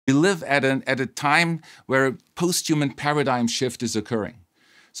We live at a time where a post-human paradigm shift is occurring.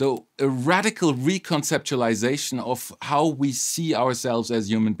 So a radical reconceptualization of how we see ourselves as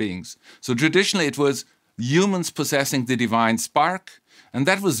human beings. So traditionally it was humans possessing the divine spark, and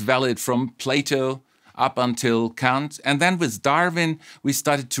that was valid from Plato up until Kant. And then with Darwin, we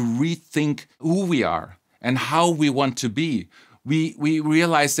started to rethink who we are and how we want to be. We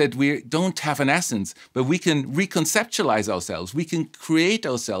realized that we don't have an essence, but we can reconceptualize ourselves, we can create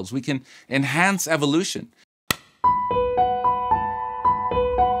ourselves, we can enhance evolution.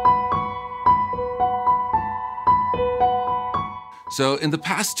 So in the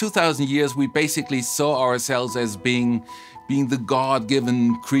past 2,000 years, we basically saw ourselves as being the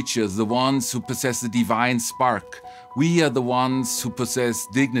God-given creatures, the ones who possess the divine spark. We are the ones who possess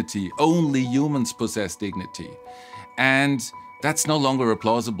dignity. Only humans possess dignity. And that's no longer a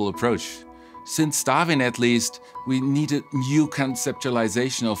plausible approach. Since Darwin, at least, we need a new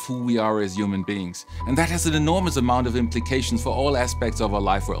conceptualization of who we are as human beings. And that has an enormous amount of implications for all aspects of our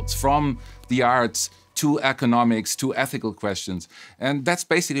life worlds, from the arts to economics to ethical questions. And that's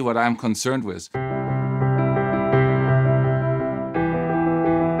basically what I'm concerned with.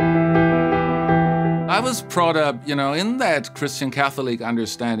 I was brought up, in that Christian Catholic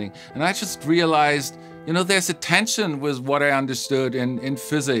understanding, and I just realized, there's a tension with what I understood in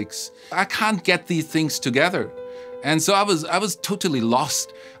physics. I can't get these things together. And so I was totally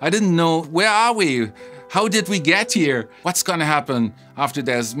lost. I didn't know, where are we? How did we get here? What's going to happen after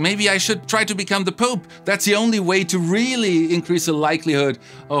this? Maybe I should try to become the Pope. That's the only way to really increase the likelihood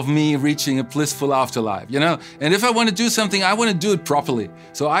of me reaching a blissful afterlife, And if I want to do something, I want to do it properly.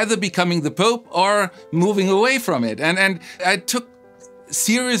 So either becoming the Pope or moving away from it. And I took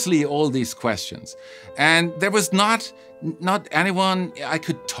seriously all these questions. And there was not anyone I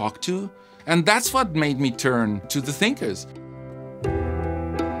could talk to. And that's what made me turn to the thinkers.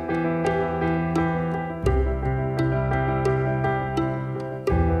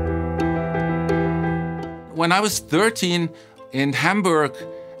 When I was 13 in Hamburg,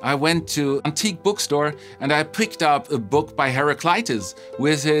 I went to an antique bookstore and I picked up a book by Heraclitus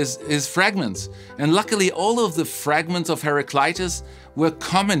with his fragments. And luckily, all of the fragments of Heraclitus were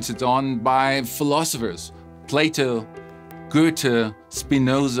commented on by philosophers, Plato, Goethe,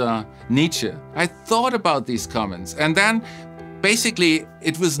 Spinoza, Nietzsche. I thought about these comments, and then basically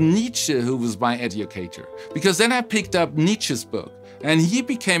it was Nietzsche who was my educator, because then I picked up Nietzsche's book. And he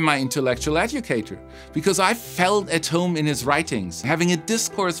became my intellectual educator because I felt at home in his writings. Having a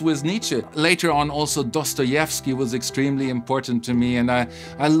discourse with Nietzsche. Later on also Dostoevsky was extremely important to me, and I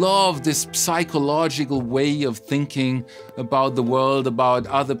love this psychological way of thinking about the world, about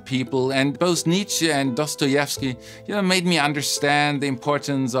other people. And both Nietzsche and Dostoevsky made me understand the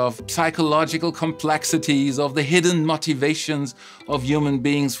importance of psychological complexities, of the hidden motivations of human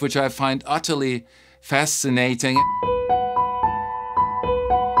beings, which I find utterly fascinating.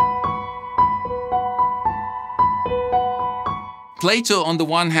 Plato, on the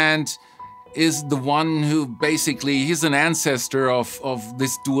one hand, is the one who basically, he's an ancestor of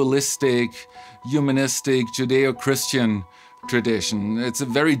this dualistic, humanistic, Judeo-Christian tradition. It's a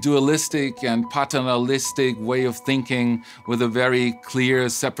very dualistic and paternalistic way of thinking with a very clear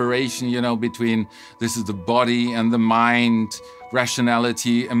separation, between this is the body and the mind,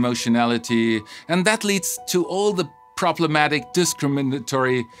 rationality, emotionality, and that leads to all the problematic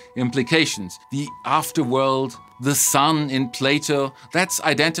discriminatory implications. The afterworld, the sun in Plato, that's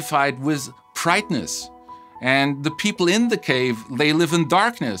identified with brightness. And the people in the cave, they live in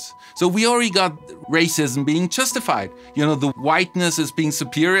darkness. So we already got racism being justified. The whiteness is being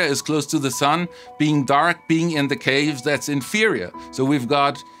superior, is close to the sun. Being dark, being in the caves, that's inferior. So we've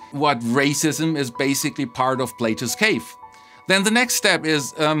got what racism is basically part of Plato's cave. Then the next step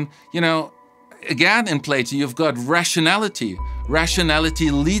is, again, in Plato, you've got rationality.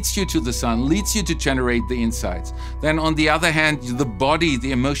 Rationality leads you to the sun, leads you to generate the insights. Then on the other hand, the body,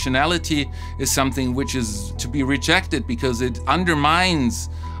 the emotionality is something which is to be rejected because it undermines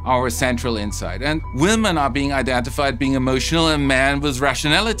our central insight. And women are being identified being emotional and men with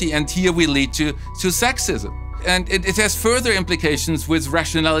rationality. And here we lead to sexism. And it has further implications with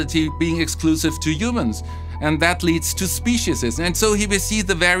rationality being exclusive to humans. And that leads to speciesism. And so here we see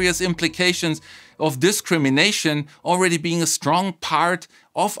the various implications of discrimination already being a strong part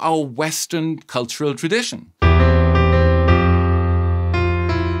of our Western cultural tradition.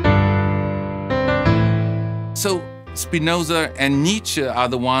 So Spinoza and Nietzsche are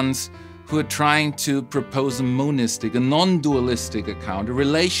the ones who are trying to propose a monistic, a non-dualistic account, a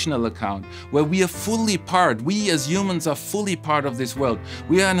relational account, where we are fully part, we as humans are fully part of this world.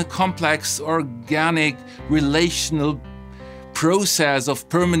 We are in a complex, organic, relational process of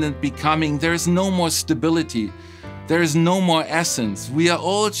permanent becoming, there is no more stability. There is no more essence. We are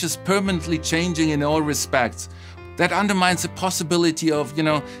all just permanently changing in all respects. That undermines the possibility of,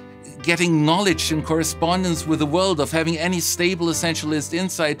 getting knowledge in correspondence with the world, of having any stable essentialist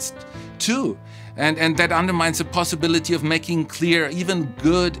insights too. And that undermines the possibility of making clear even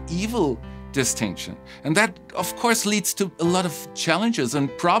good, evil distinction. And that, of course, leads to a lot of challenges and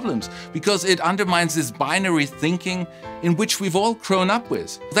problems because it undermines this binary thinking in which we've all grown up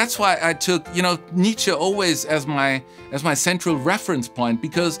with. That's why I took, Nietzsche always as my central reference point,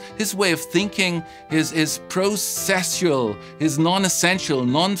 because his way of thinking, his processual, his non-essential,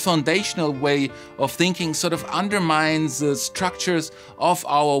 non-foundational way of thinking sort of undermines the structures of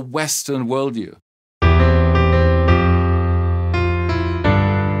our Western worldview.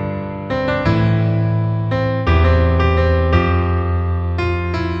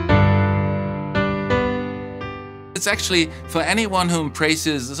 It's actually for anyone who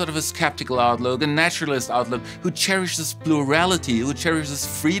embraces a sort of a skeptical outlook, a naturalist outlook, who cherishes plurality, who cherishes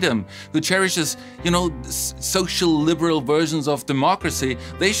freedom, who cherishes, social liberal versions of democracy,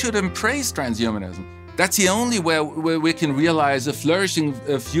 they should embrace transhumanism. That's the only way where we can realize a flourishing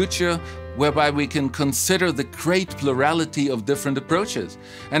future whereby we can consider the great plurality of different approaches.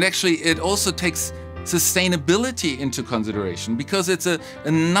 And actually, it also takes sustainability into consideration because it's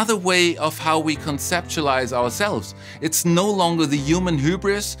another way of how we conceptualize ourselves. It's no longer the human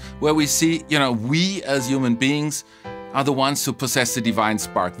hubris where we see, we as human beings are the ones who possess the divine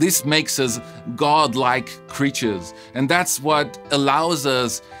spark. This makes us God-like creatures. And that's what allows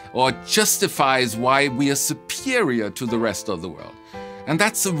us or justifies why we are superior to the rest of the world. And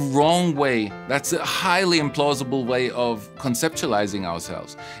that's a wrong way, that's a highly implausible way of conceptualizing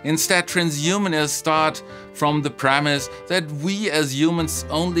ourselves. Instead, transhumanists start from the premise that we as humans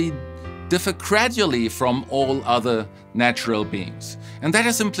only differ gradually from all other natural beings. And that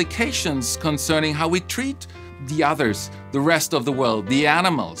has implications concerning how we treat the others, the rest of the world, the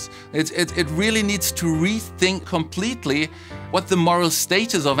animals. It really needs to rethink completely what the moral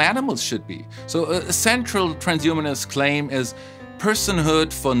status of animals should be. So a central transhumanist claim is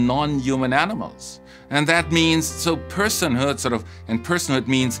personhood for non-human animals. And that means, so personhood and personhood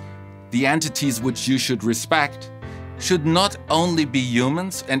means the entities which you should respect should not only be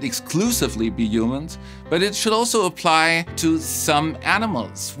humans and exclusively be humans, but it should also apply to some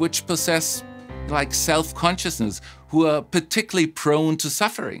animals which possess like self-consciousness, who are particularly prone to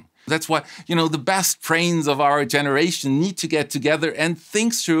suffering. That's why, the best brains of our generation need to get together and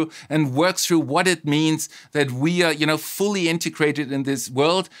think through and work through what it means that we are, fully integrated in this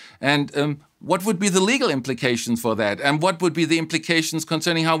world, and what would be the legal implications for that, and what would be the implications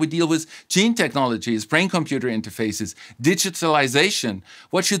concerning how we deal with gene technologies, brain-computer interfaces, digitalization.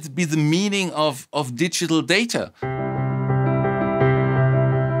 What should be the meaning of digital data?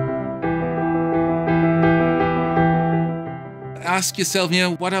 Ask yourself,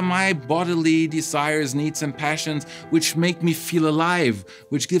 what are my bodily desires, needs, and passions which make me feel alive,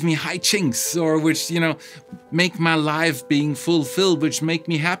 which give me high chinks, or which, make my life being fulfilled, which make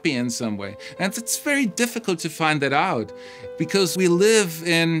me happy in some way. And it's very difficult to find that out because we live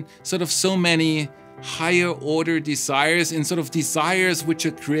in sort of so many higher order desires, in sort of desires which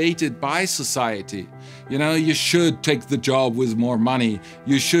are created by society. You should take the job with more money.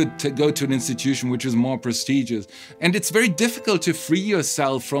 You should go to an institution which is more prestigious. And it's very difficult to free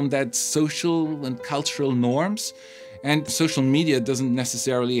yourself from that social and cultural norms. And social media doesn't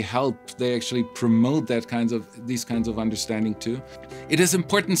necessarily help. They actually promote these kinds of understanding too. It is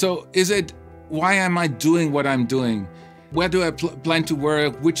important. So why am I doing what I'm doing? Where do I plan to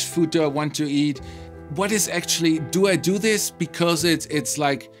work? Which food do I want to eat? What is actually, do I do this because it's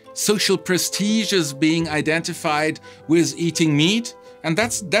like social prestige is being identified with eating meat? And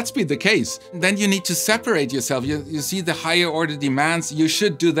that's been the case. Then you need to separate yourself. You see the higher order demands, you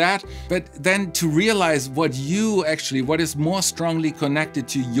should do that. But then to realize what is more strongly connected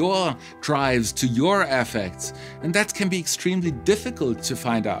to your drives, to your affects. And that can be extremely difficult to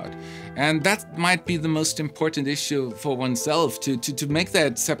find out. And that might be the most important issue for oneself, to make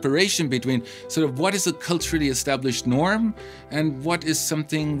that separation between sort of what is a culturally established norm and what is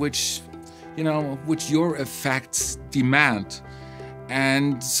something which your affects demand.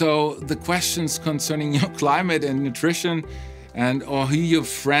 And so the questions concerning your climate and nutrition or who you're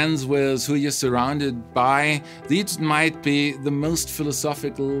friends with, who you're surrounded by, these might be the most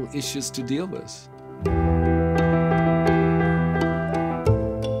philosophical issues to deal with.